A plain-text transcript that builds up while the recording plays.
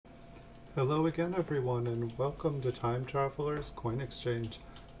Hello again everyone, and welcome to Time Traveler's Coin Exchange.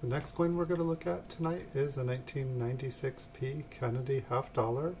 The next coin we're going to look at tonight is a 1996p Kennedy half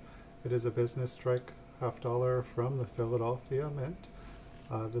dollar. It is a business strike half dollar from the Philadelphia Mint.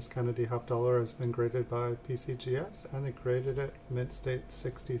 This Kennedy half dollar has been graded by PCGS, and they graded it mint state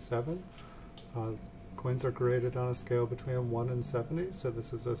 67. Coins are graded on a scale between 1 and 70, so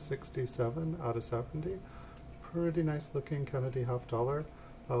this is a 67 out of 70. Pretty nice looking Kennedy half dollar.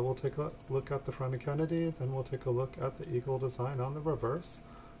 We'll take a look at the front of Kennedy, then we'll take a look at the eagle design on the reverse.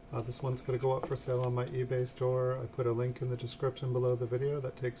 This one's going to go up for sale on my eBay store. I put a link in the description below the video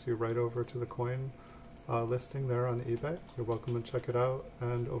that takes you right over to the coin listing there on eBay. You're welcome to check it out,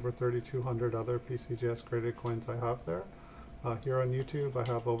 and over 3,200 other PCGS graded coins I have there. Here on YouTube I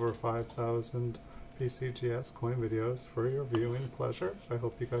have over 5,000 PCGS coin videos for your viewing pleasure. I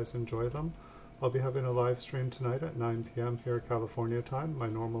hope you guys enjoy them. I'll be having a live stream tonight at 9 p.m. here California time. My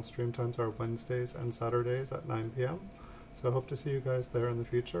normal stream times are Wednesdays and Saturdays at 9 p.m. So I hope to see you guys there in the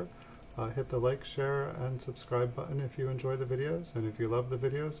future. Hit the like, share, and subscribe button if you enjoy the videos. And if you love the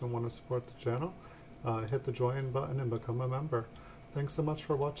videos and want to support the channel, hit the join button and become a member. Thanks so much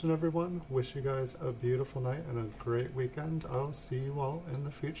for watching, everyone. Wish you guys a beautiful night and a great weekend. I'll see you all in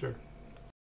the future.